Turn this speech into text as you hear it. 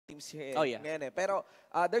games ngayon eh. Pero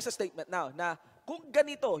there's a statement now na kung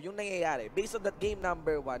ganito yung nangyayari, based on that game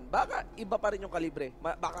number 1, baka iba pa rin yung kalibre.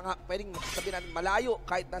 Baka nga pwedeng sabihin natin malayo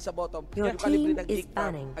kahit nasa bottom yung kalibre ng GEEK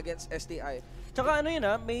against STI. Tsaka ano yun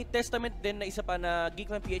may testament din na isa pa na GEEK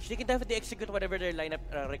Fan PH, they can definitely execute whatever their lineup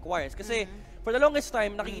requires. Kasi for the longest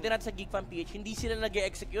time, nakikita natin sa GEEK Fan PH, hindi sila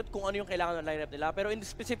nag-execute kung ano yung kailangan ng lineup nila. Pero in the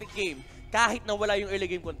specific game, kahit na wala yung early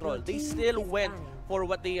game control, they still went for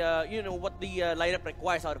what the what the lineup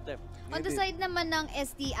requires out of them. On the side naman ng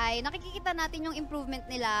STI, nakikita natin yung improvement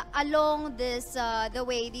nila along this the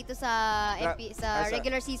way dito sa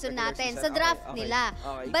regular season natin, sa draft nila.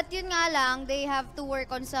 But yun nga lang, they have to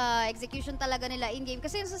work on sa execution talaga nila in-game.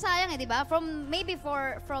 Kasi yung sasayang di ba? From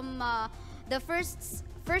the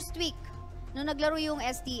first week, nung naglaro yung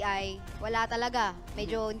STI, wala talaga.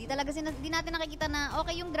 Medyo hindi natin nakikita na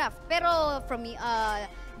okay yung draft. Pero from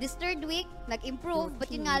this third week, nag-improve. But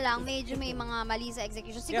yun nga lang, medyo may mga mali sa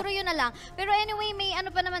execution. Siguro yun na lang. Pero anyway, may ano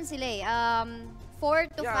pa naman sila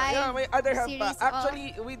 4 to 5 may other half series. Pa.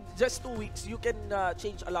 Actually, with just 2 weeks, you can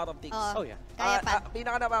change a lot of things. Kaya pa.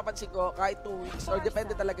 Pinaka napapansin ko, kahit 2 weeks, or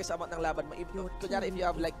depende talaga sa amount ng laban mo. Kunyari, if you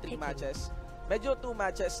have like 3 matches, medyo 2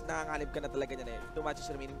 matches, nanganganib ka na talaga niyan 2 matches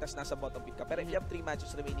remaining, tas nasa bottom pick ka. Pero if you have 3 matches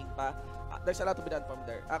remaining pa, there's a lot to be done from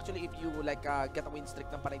there. Actually, if you like get a win streak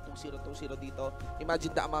ng panay 2-0, 2-0 dito, imagine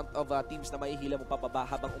the amount of teams na mahihila mo pababa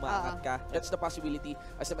habang umaangat ka. That's the possibility,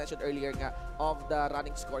 as I mentioned earlier nga, of the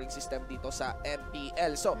running scoring system dito sa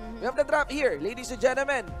MPL. So, we have the draft here, ladies and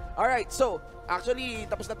gentlemen. Alright, so, actually,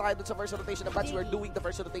 tapos na tayo dun sa first rotation of bats. We're doing the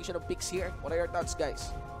first rotation of picks here. What are your thoughts,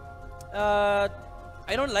 guys?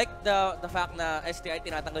 I don't like the fact na STI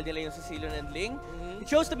tinatanggal nila yung Sicilian and Ling. It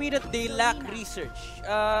shows to me that they lack research.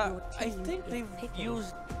 I think they've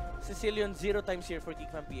used Sicilian 0 times here for GEEK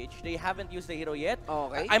Fan PH. They haven't used the hero yet.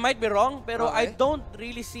 I might be wrong, pero I don't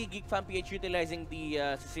really see GEEK Fan PH utilizing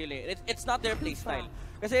the Sicilian. It's not their playstyle.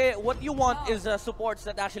 Kasi what you want is supports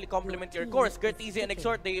that actually complement your cores. Gert, Easy, and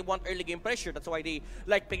Exhort, they want early game pressure. That's why they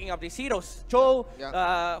like picking up these heroes. Cho,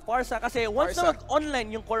 Farsa, kasi once na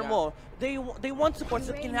online yung core mo, they want supports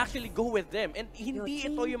that can actually go with them. And hindi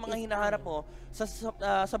ito yung mga hinaharap mo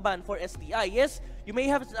sa ban for STI. Yes, you may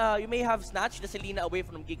have snatched the Selena away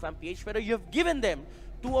from GEEK Fan PH, pero you've given them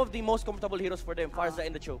 2 of the most comfortable heroes for them, Farsa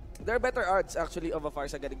and the Cho. There are better odds actually of a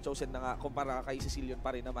Farsa getting chosen na nga kumpara kay Sicilian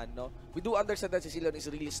pa rin naman, no? We do understand that Sicilian is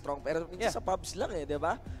really strong, pero minsan sa pubs lang di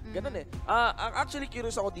ba? Ganun ang actually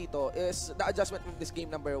curious ako dito is the adjustment of this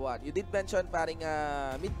game number 1. You did mention paring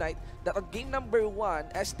Midnight that on game number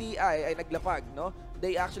 1, STI ay naglapag, no?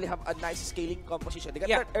 They actually have a nice scaling composition. They got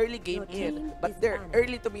that early game in, but their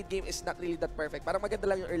early to mid game is not really that perfect. Parang maganda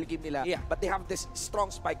lang yung early game nila, but they have this strong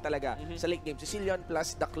spike talaga sa late game. Sicilian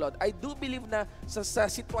plus the Claude. I do believe na sa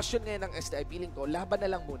sitwasyon ngayon ng STI, feeling ko, laban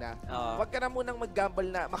na lang muna. Huwag ka na munang mag-gamble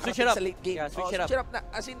na makarating sa late game. Switch it up na.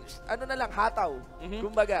 As in, ano na lang, hataw.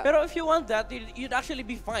 Kumbaga. Pero if you want that, you'd actually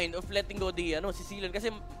be fine of letting go the Sicilian kasi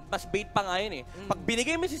mas bait pa nga yun Pag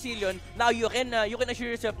binigay mo Sicilian, now you can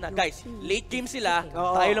assure yourself na, guys, late game sila,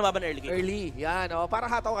 tayo lumaban early game. Early, yan. Para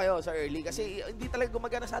hataw kayo sa early kasi hindi talaga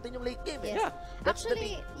gumagana sa atin yung late game.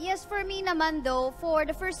 Actually, yes, for me naman though, for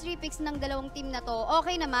the first 3 picks ng dalawang team na to,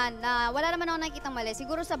 okay naman na wala naman ako nakikitang mali.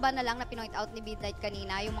 Siguro sa ban na lang na pinoint out ni Midnight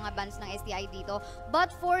kanina, yung mga bans ng STI dito.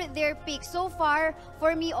 But for their picks, so far,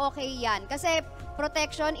 for me, okay yan. Kasi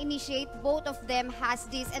protection, initiate, both of them has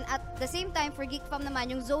this. And at the same time, for Geek Fam naman,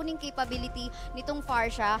 yung zoning capability nitong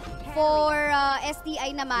Farsha. For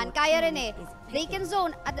STI naman, kaya rin They can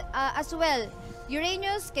zone as well.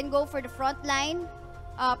 Uranus can go for the front line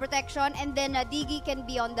protection, and then Digi can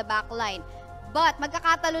be on the back line. But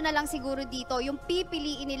magkakatalo na lang siguro dito yung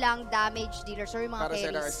pipiliin nilang damage dealers or yung mga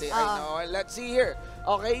carries. I know. Let's see here.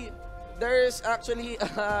 Okay. There's actually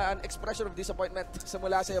an expression of disappointment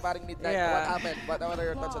simula sa'yo paring Midnight. What happened? What are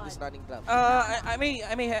your thoughts on this running club? I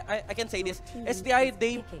can say this. STI,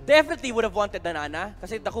 they definitely would have wanted the Nana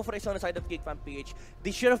kasi the Kufra is on the side of GEEK Fan PH.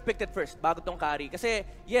 They should have picked it first bago tong carry. Kasi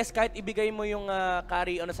yes, kahit ibigay mo yung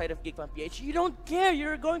carry on the side of GEEK Fan PH, you don't care.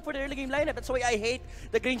 You're going for the early game lineup. That's why I hate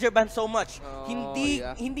the Granger ban so much. Hindi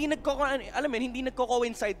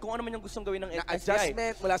nagko-coincide kung ano man yung gustong gawin ng STI.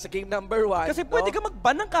 Adjustment mula sa game number 1. Kasi pwede ka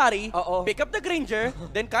mag-ban ng carry, pick up the Granger,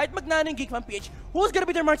 then kahit magnana yung GEEK Fan PH, who's gonna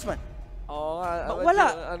be their marksman?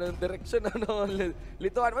 Wala. Anong direction,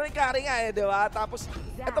 lituan. May carry nga di ba? Tapos,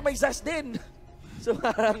 ito may Zaz din. So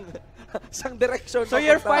parang isang direction. So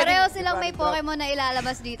you're fighting- Pareho silang may Pokemon na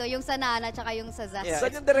ilalabas dito, yung sa Nana tsaka yung sa Zast.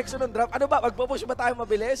 Saan yung direction ng drop? Ano ba? Magpo-push ba tayo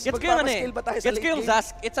mabilis? Gets ko yung Magpapaskill ba tayo sa Gets late ko yung game?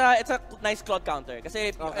 Zask. It's a nice cloud counter.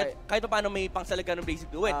 Kasi kahit pa paano may pangsalag ka ng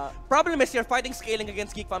basic do it. Problem is you're fighting scaling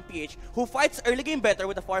against Geek Fan PH, who fights early game better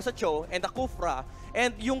with the Farsa Cho and the Kufra.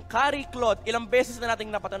 And yung carry Claude, ilang beses na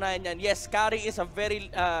nating napatunayan yan. Yes, carry is a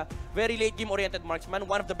very late game oriented marksman,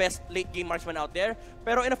 one of the best late game marksman out there.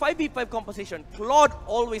 Pero in a 5v5 composition, Claude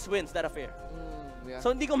always wins that affair. Yeah.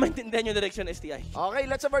 So hindi ko maintindihan yung direction STI. Okay,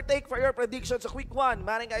 let's have our take for your predictions. A quick one.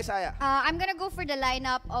 Maring ka, Isaiah. I'm gonna go for the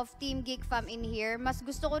lineup of Team Geek Fam in here. Mas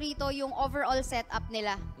gusto ko rito yung overall setup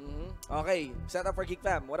nila. Okay, set up for Geek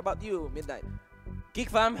Fam. What about you, Midnight? Geek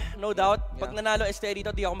Fam, no doubt. Pag nanalo STI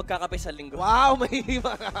dito, di ako magkakape sa linggo. Wow, may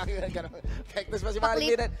mga cactus pa si Maring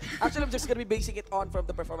Paklit. Midnight. Actually, I'm just gonna be basing it on from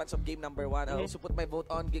the performance of game number 1. I also put my vote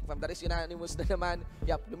on Geek Fam. That is unanimous na naman.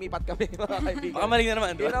 Yep, lumipat kami mga kaibigan. Baka mali na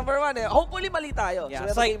naman. Game number 1 eh. Hopefully mali tayo. Yeah,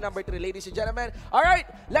 So we have game number 3, ladies and gentlemen. Alright,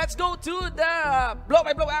 let's go to the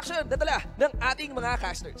blow-by-blow action na dala ng ating mga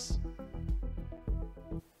casters.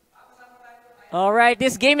 All right,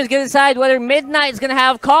 this game is going to decide whether Midnight is going to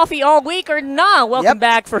have coffee all week or not. Welcome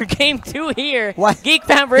back for game 2 here. What? Geek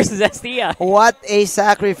Fan versus STI. What a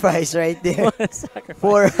sacrifice right there. What a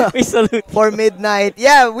sacrifice. We salute you. For Midnight.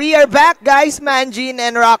 Yeah, we are back, guys. Manjin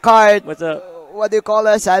and Rockhard. What's up? What do you call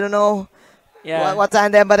us? I don't know. Yeah. What's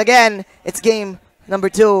on them? But again, it's game number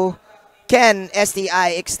 2. Can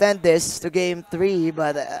STI extend this to game 3?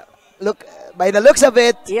 But look, by the looks of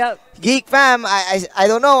it, Yep. Geek Fam, I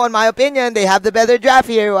don't know. In my opinion, they have the better draft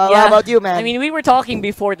here. How about you, man? I mean, we were talking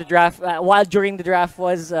before the draft, while during the draft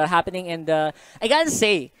was happening, and I gotta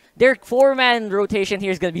say, their 4-man rotation here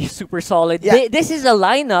is gonna be super solid. Yeah. This is a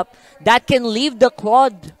lineup that can leave the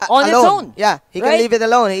quad on its alone. own. Yeah, he right? can leave it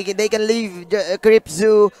alone. They can leave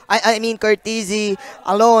Kripzu, I mean Cortese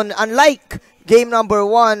alone. Unlike game number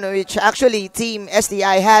 1, which actually Team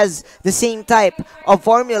STI has the same type of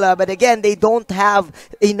formula, but again, they don't have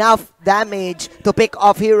enough damage to pick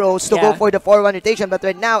off heroes to go for the 4-1 rotation. But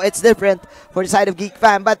right now, it's different for the side of Geek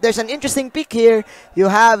Fam. But there's an interesting pick here. You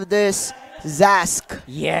have this Zask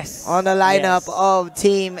on the lineup of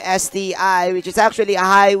Team STI, which is actually a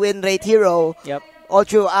high win rate hero all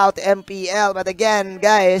throughout MPL. But again,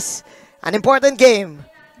 guys, an important game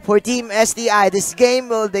for Team STI. This game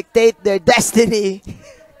will dictate their destiny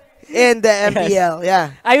in the MPL.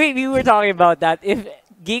 Yeah. I mean, we were talking about that. If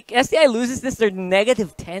STI loses this, they're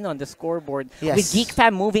 -10 on the scoreboard. Yes. With Geek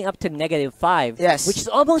Fam moving up to -5. Yes. Which is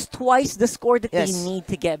almost twice the score that they need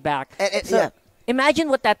to get back. So imagine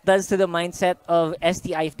what that does to the mindset of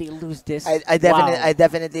STI if they lose this. I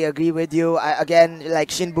definitely agree with you. Again, like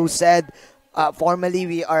Shinbu said, formally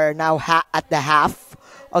we are now at the half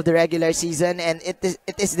of the regular season, and it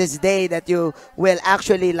is this day that you will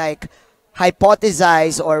actually like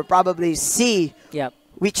hypothesize or probably see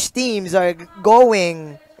which teams are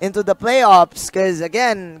going into the playoffs. Because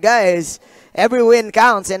again, guys, every win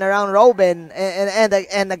counts in a round robin,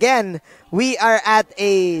 and again, we are at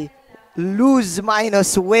a lose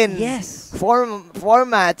minus win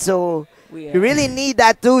format, so you really need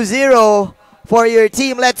that 2-0 for your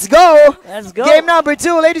team. Let's go. Let's go. Game number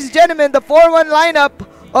 2, ladies and gentlemen, the 4-1 lineup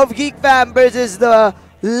of Geek Fam versus the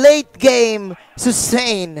late game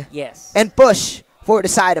sustain and push for the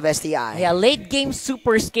side of STI. Yeah, late game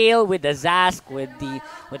super scale with the Zask, with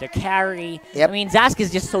the carry. I mean, Zask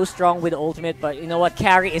is just so strong with ultimate, but you know what?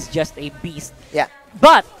 Carry is just a beast. Yeah.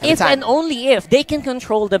 But if and only if they can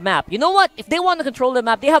control the map. You know what? If they want to control the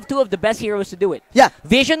map, they have 2 of the best heroes to do it. Yeah.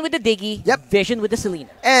 Vision with the Diggy, Vision with the Selena.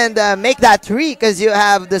 And make that 3 because you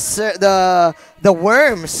have the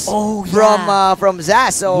worms from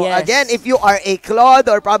Zaz. So again, if you are a Claude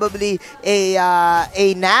or probably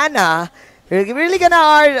a Nana, you're really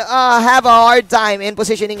gonna have a hard time in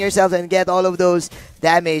positioning yourself and get all of those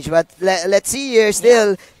damage. But let's see here.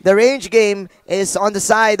 Still, the range game is on the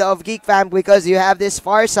side of Geek Fam because you have this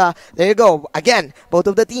Farsa. There you go. Again, both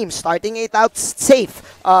of the teams starting it out safe,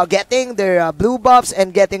 getting their blue buffs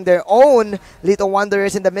and getting their own little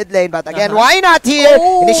wanderers in the mid lane. But again, why not here?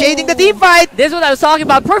 Initiating the team fight. This is what I was talking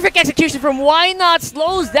about. Perfect execution from Why Not.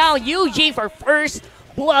 Slows down UG for first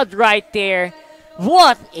blood right there.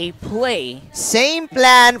 What a play. Same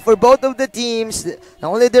plan for both of the teams. The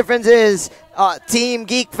only difference is Team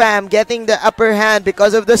Geek Fam getting the upper hand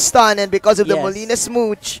because of the stun and because of the Molina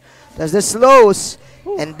Smooch. That's the slows.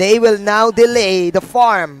 And they will now delay the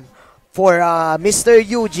farm for Mr.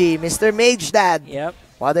 Yuji, Mr. Mage Dad. Yep.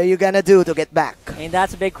 What are you gonna do to get back? And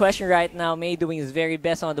that's a big question right now. May doing his very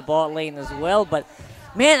best on the bot lane as well, but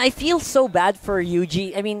Man, I feel so bad for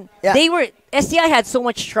UG. I mean, Yeah. STI had so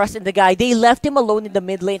much trust in the guy. They left him alone in the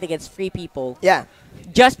mid lane against 3 people. Yeah.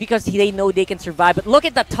 Just because they know they can survive. But look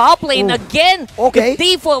at the top lane again. Okay.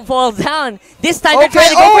 The default falls down. This time they're trying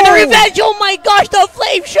to go for the revenge. Oh my gosh, the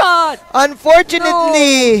flame shot!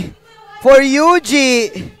 Unfortunately, for UG,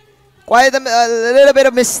 quite a little bit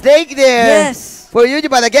of mistake there. Yes. For UG,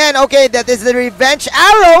 but again, okay, that is the revenge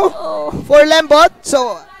arrow for Lembot.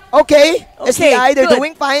 So, okay, STI, they're good.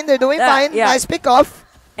 doing fine. They're doing fine. Yeah. Nice pick off.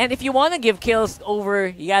 And if you want to give kills over,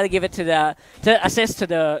 you gotta give it to assist to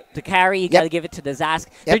the carry. You gotta give it to the Zask.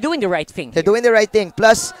 They're doing the right thing. They're doing the right thing.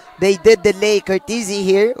 Plus, they did delay Curtizi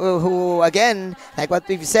here, who again, like what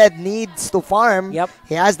we've said, needs to farm. Yep.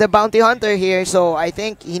 He has the bounty hunter here, so I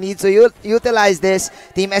think he needs to utilize this.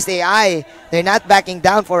 Team STI, they're not backing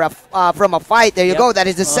down for from a fight. There you go. That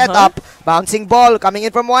is the setup. Bouncing ball coming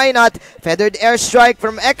in from Why Not. Feathered airstrike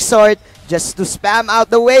from Exort. Just to spam out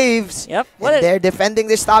the waves. Yep. And they're defending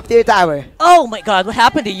this top tier tower. Oh my god, what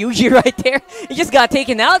happened to UG right there? He just got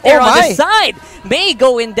taken out there on the side. May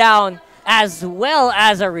going down as well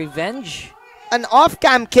as a revenge. An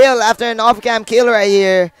off-cam kill after an off-cam kill right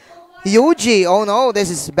here. UG, oh no, this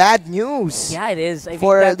is bad news. Yeah, it is. I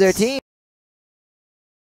for think their team.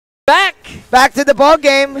 Back to the ball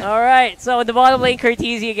game. All right, so in the bottom lane,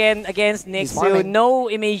 Curtizi again against Nixu. farming. No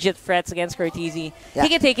immediate threats against Curtizi. Yeah. He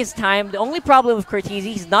can take his time. The only problem with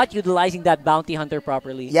Curtizi, he's not utilizing that bounty hunter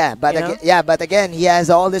properly. Yeah, but You know? but again, he has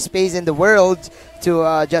all the space in the world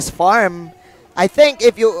to just farm. I think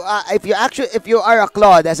if you are a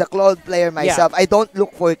Claude, as a Claude player myself, I don't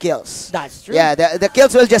look for kills. That's true. Yeah, the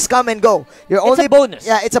kills will just come and go. It's a bonus.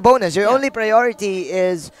 Yeah, it's a bonus. Your only priority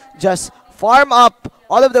is just farm up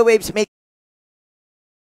all of the waves.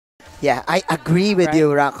 Yeah, I agree with you,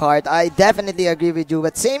 Rockhart. I definitely agree with you.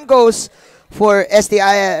 But same goes for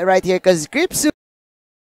STI right here, because Gripsu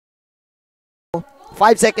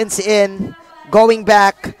 5 seconds in, going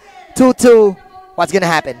back 2-2. What's gonna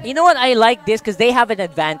happen? You know what? I like this because they have an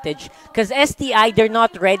advantage. Because STI, they're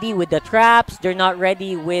not ready with the traps. They're not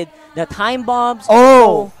ready with the time bombs.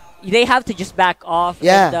 Oh! So they have to just back off.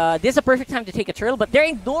 Yeah. And, this is a perfect time to take a turtle, but they're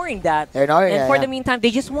ignoring that. They're ignoring And for the meantime,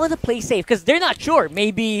 they just want to play safe because they're not sure.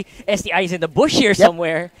 Maybe STI is in the bush here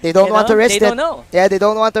somewhere. They don't want to risk it. They don't know. Yeah, they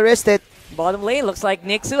don't want to risk it. Bottom lane looks like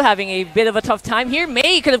Nixu having a bit of a tough time here.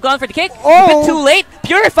 May could have gone for the kick. Oh. A bit too late.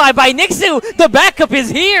 Purified by Nixu. The backup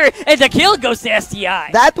is here, and the kill goes to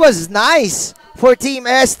STI. That was nice for Team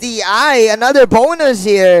STI. Another bonus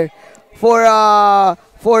here for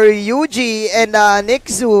Yuji and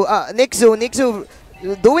Nixu. Nixu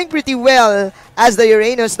doing pretty well as the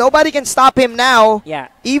Uranus. Nobody can stop him now. Yeah.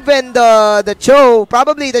 Even the Cho,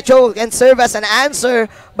 probably the Cho can serve as an answer.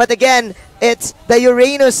 But again, it's the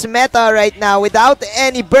Uranus meta right now without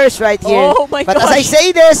any burst right here. Oh my but as I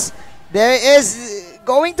say this, there is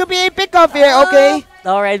going to be a pickup here. Okay.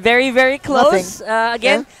 All right, very, very close.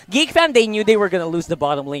 Again, GEEK fam, they knew they were going to lose the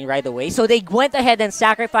bottom lane right away. So they went ahead and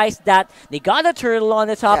sacrificed that. They got a turtle on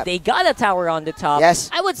the top. Yep. They got a tower on the top. Yes.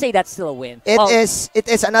 I would say that's still a win. It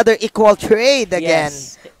is another equal trade again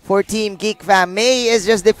Yes. for Team GEEK fam. May is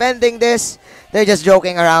just defending this. They're just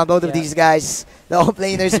joking around, both of these guys. The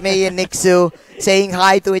off-laners, May and Nixu, saying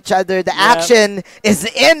hi to each other. The action is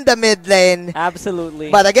in the mid lane.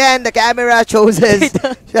 Absolutely. But again, the camera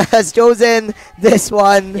has chosen this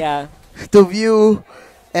one to view.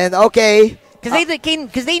 And okay.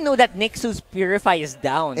 Because they know that Nixu's Purify is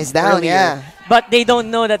down. It's down, earlier. yeah. But they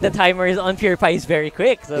don't know that the timer is on Purify is very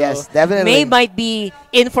quick. So Yes, definitely. May might be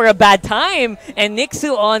in for a bad time. And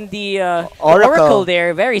Nixu on the Oracle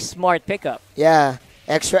there. Very smart pickup. Yeah.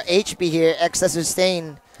 Extra HP here, extra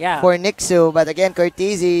sustain Yeah. for Nixu. But again,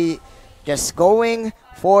 Curtizi just going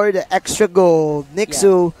for the extra gold.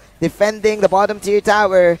 Nixu defending the bottom tier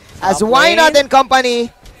tower as Why Not and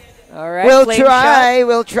company All right, will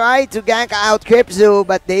flame try to gank out Cryptzu,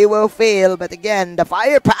 but they will fail. But again, the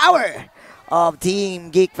firepower of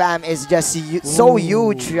Team GEEK fam is just so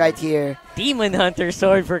huge right here. Demon Hunter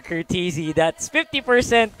sword for Curtizi. That's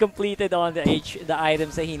 50% completed on the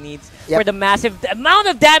items that he needs for the massive amount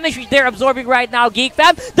of damage they're absorbing right now. GEEK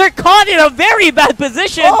fam, they're caught in a very bad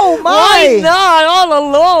position. Oh my! Why not? All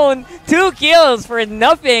alone. 2 kills for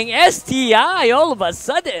nothing. STI all of a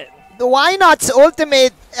sudden. The Why Not's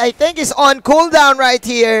ultimate, I think, is on cooldown right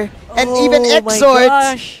here. And even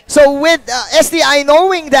Exort. So with STI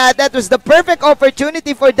knowing that, that was the perfect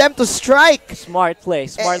opportunity for them to strike. Smart play,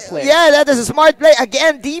 smart play. Yeah, that is a smart play.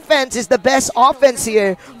 Again, defense is the best offense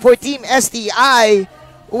here for Team STI.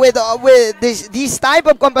 With this type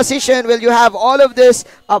of composition, will you have all of this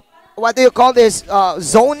what do you call this?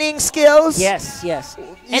 Zoning skills. Yes, yes.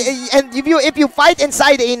 And if you fight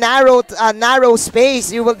inside a narrow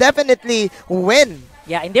space, you will definitely win.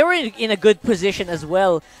 Yeah, and they were in a good position as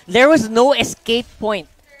well. There was no escape point.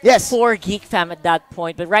 Yes. For Geek Fam at that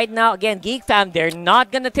point. But right now, again, Geek Fam, they're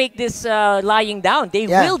not going to take this lying down. They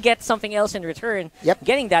will get something else in return. Yep.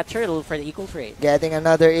 Getting that turtle for the equal trade. Getting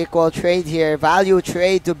another equal trade here. Value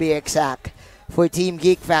trade to be exact for Team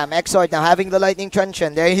Geek Fam. Exort now having the lightning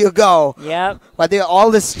truncheon. There you go. Yep. But there are all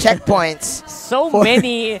these checkpoints. so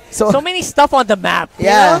many stuff on the map.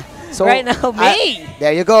 Yeah. You know? So right now, May.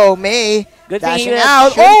 There you go, May. Good dashing thing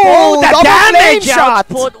out. Oh, the double damage flame shot.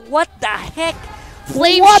 output. What the heck?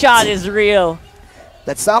 Flame What? shot is real.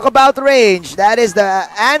 Let's talk about range. That is the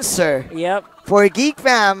answer Yep. for Geek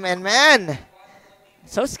Fam. And man,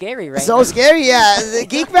 So scary right so now. scary. Yeah, the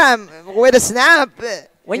Geek Fam with a snap.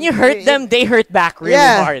 When you hurt them, they hurt back really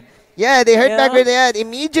hard. Yeah, they hurt Yeah. back really hard,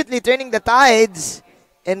 immediately turning the tides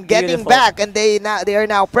and getting Beautiful. back. And they are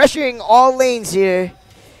now pressuring all lanes here.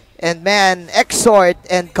 And man, Exort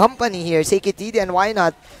and company here, Sekitidi and Why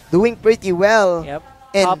Not, doing pretty well. Yep.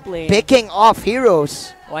 And Top lane. picking off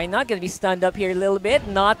heroes. Why not? Gonna be stunned up here a little bit.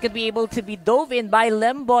 Not gonna be able to be dove in by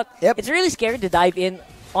Lembot. Yep. It's really scary to dive in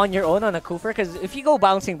on your own on a Kufer because if you go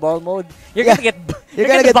bouncing ball mode, you're gonna get You're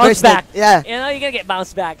gonna get bounced bursted. back. Yeah. You know, you're gonna get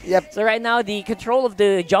bounced back. Yep. So right now the control of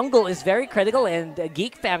the jungle is very critical, and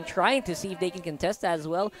Geek Fam trying to see if they can contest that as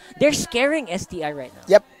well. They're scaring STI right now.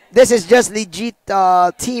 Yep. This is just legit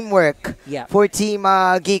teamwork Yeah. for Team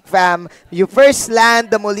Geek Fam. You first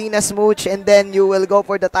land the Molina Smooch and then you will go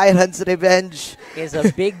for the Tyrant's Revenge. It's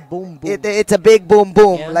a big boom boom. It's a big boom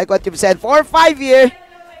boom, Yeah. like what you've said. 4-5 year.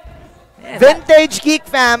 Yeah, Vintage Geek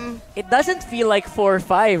Fam. it doesn't feel like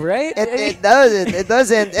 4-5, right? It doesn't. It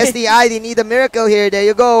doesn't. STI, they need a miracle here. There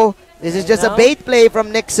you go. This is just a know? bait play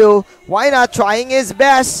from Nixu. Why not trying his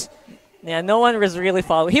best? Yeah, no one was really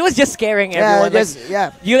following. He was just scaring Yeah,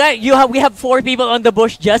 everyone. We have 4 people on the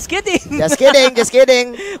bush. Just kidding. Just kidding. Just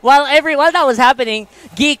kidding. while that was happening,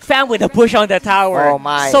 Geek Fam with a push on the tower. Oh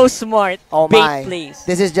my. So smart. Oh Bait my. plays.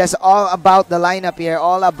 This is just all about the lineup here,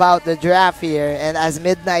 all about the draft here. And as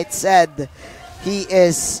Midnight said, he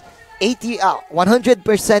is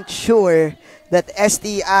 100% sure that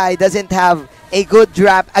STI doesn't have a good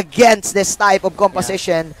draft against this type of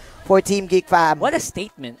composition for Team Geek Fam. What a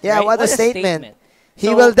statement. Yeah, right? what a statement. He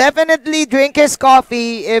So- will definitely drink his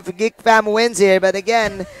coffee if Geek Fam wins here. But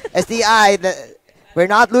again, STI, we're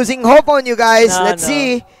not losing hope on you guys. No, Let's no.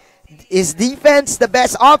 see. Is defense the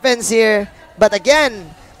best offense here? But again,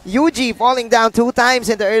 Yuji falling down 2 times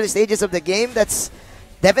in the early stages of the game. That's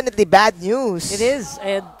definitely bad news. It is.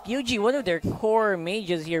 And Yuji, one of their core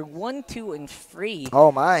mages here, 1, 2, and 3.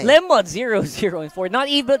 Oh my. Lemon 0, 0, and 4. Not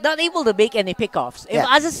able to make any pickoffs. If Yeah.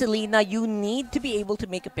 as a Selena, you need to be able to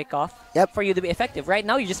make a pickoff Yep. for you to be effective. Right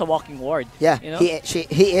now, you're just a walking ward. Yeah, You know?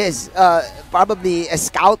 he is probably a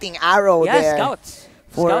scouting arrow Yeah, there. scouts.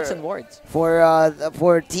 For- Scouts and wards.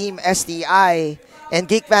 For Team STI and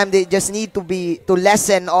Geek Fam, they just need to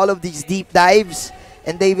lessen all of these deep dives,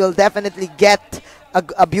 and they will definitely get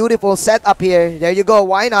a beautiful setup here. There you go.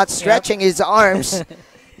 Why not stretching his arms?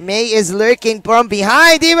 May is lurking from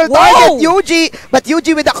behind. He will target Yuji, but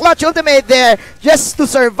Yuji with the clutch ultimate there just to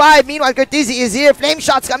survive. Meanwhile, Curtizi is here. Flame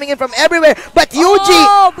shots coming in from everywhere, but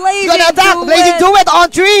Yuji Blazing gonna attack. Duet. Blazing Duet on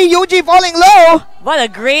 3. Yuji falling low. What a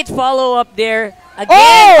great follow-up there. Again.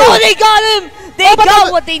 Oh! They got him! They Oh, but got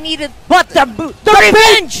the- what they needed. But the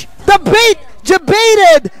revenge! The bait!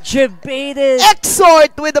 Jebaited! Jebaited.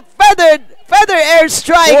 Exort with a feather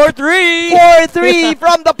airstrike. 4-3. 4-3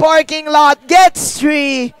 from the parking lot. Gets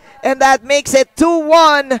 3. And that makes it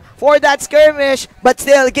 2-1 for that skirmish. But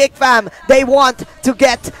still, Geek Fam, they want to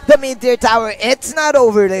get the mid-tier tower. It's not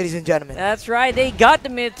over, ladies and gentlemen. That's right. They got the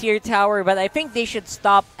mid-tier tower, but I think they should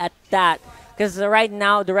stop at that. Because right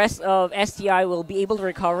now, the rest of STI will be able to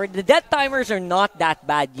recover. The death timers are not that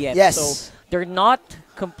bad yet. Yes. So they're not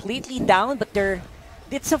completely down, but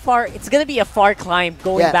it's gonna be a far climb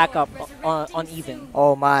going Yeah. back up on even.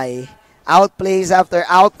 Oh my. Outplays after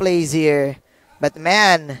outplays here. But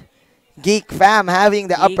man, Geek Fam having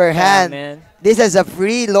the Geek upper Fam, hand. man. This is a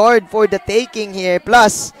free lord for the taking here.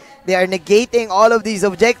 Plus, they are negating all of these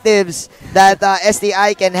objectives that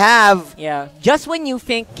STI can have. Yeah, just when you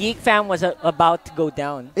think Geek Fam was about to go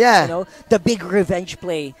down. Yeah. You know, the big revenge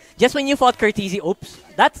play. Just when you fought Curtizi, oops,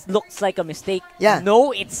 that looks like a mistake. Yeah.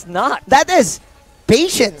 No, it's not. That is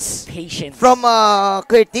patience Patience. from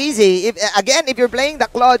Curtizi. If you're playing the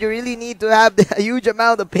Claude, you really need to have a huge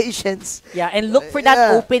amount of patience. Yeah, and look for that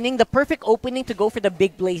Yeah. opening, the perfect opening to go for the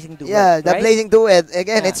big blazing duel. Yeah, the right? blazing duet.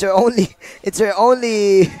 Again, Yeah. it's your only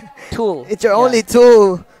tool. it's your Yeah. only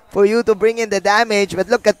tool for you to bring in the damage. But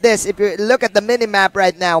look at this. If you look at the minimap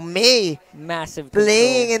right now, May Massive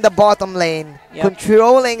playing control. in the bottom lane, Yep.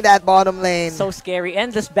 controlling that bottom lane. So scary.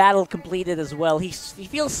 And this battle completed as well. He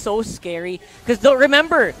feels so scary. Because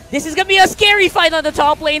remember, this is going to be a scary fight on the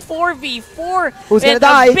top lane. 4v4. Who's gonna and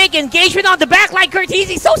die? A big engagement on the back line.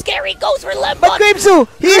 Curtisi, so scary. Goes for Lemon. But Crimsu,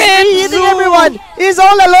 he's hitting Crimsu! everyone. He's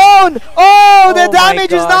all alone. Oh, the Oh my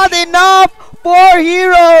damage is gosh. not enough. 4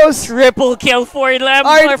 heroes Triple kill for are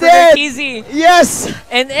Lemon for dead. Curtisi. Yes.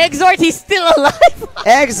 And Exort, he's still alive.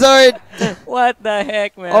 Exort. What the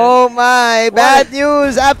heck, man? Oh my, bad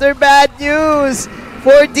news after bad news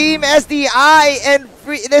for Team STI, and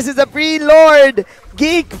this is a pre-lord.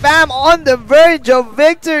 Geek fam on the verge of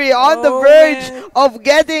victory, on the Oh, verge man. of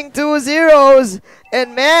getting 2 zeros.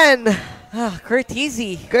 And man,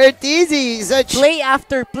 Curtisi. Curtisi, such Play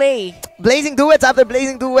after play. blazing duets after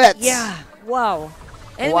blazing duets. Yeah, wow.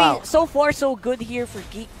 And Wow. so far so good here for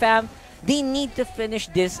Geek Fam. They need to finish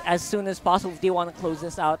this as soon as possible if they want to close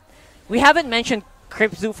this out. We haven't mentioned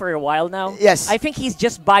Kripzu for a while now. Yes. I think he's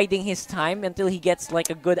just biding his time until he gets like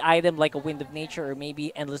a good item like a Wind of Nature or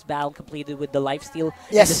maybe Endless Battle completed with the Lifesteal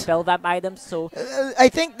Yes. and the Spell Vamp items. So I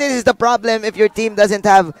think this is the problem if your team doesn't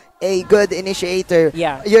have a good initiator.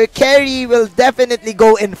 Yeah. Your carry will definitely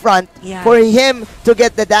go in front Yeah. for him to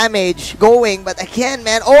get the damage going. But again,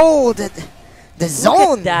 man, oh, the look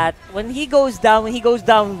zone. at that. When he goes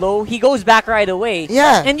down low, he goes back right away.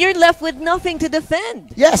 Yeah. And you're left with nothing to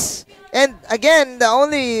defend. Yes. And again, the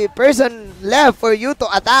only person left for you to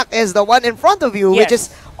attack is the one in front of you, which Yes. is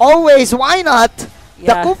always, why not,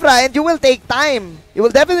 the Yeah. Kufra, and you will take time. It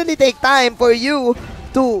will definitely take time for you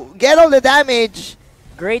to get all the damage,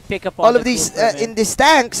 Great pickup on all the of these Kufra, man. in these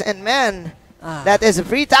tanks, and man, Ah. that is a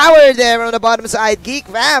free tower there on the bottom side. Geek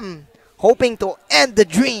Fam hoping to end the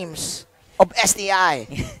dreams of STI.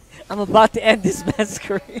 I'm about to end this man's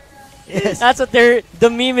career. Yes. That's what the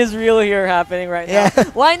meme is real here happening right Yeah. now.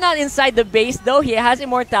 Why not inside the base though? He has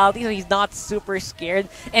immortality, so he's not super scared.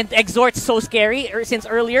 And Exort's so scary since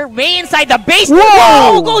earlier. May inside the base. Whoa!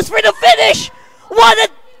 Whoa! Goes for the finish. What?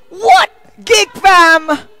 Geek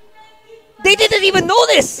Fam, They didn't even know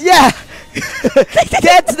this. yeah,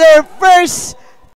 gets their first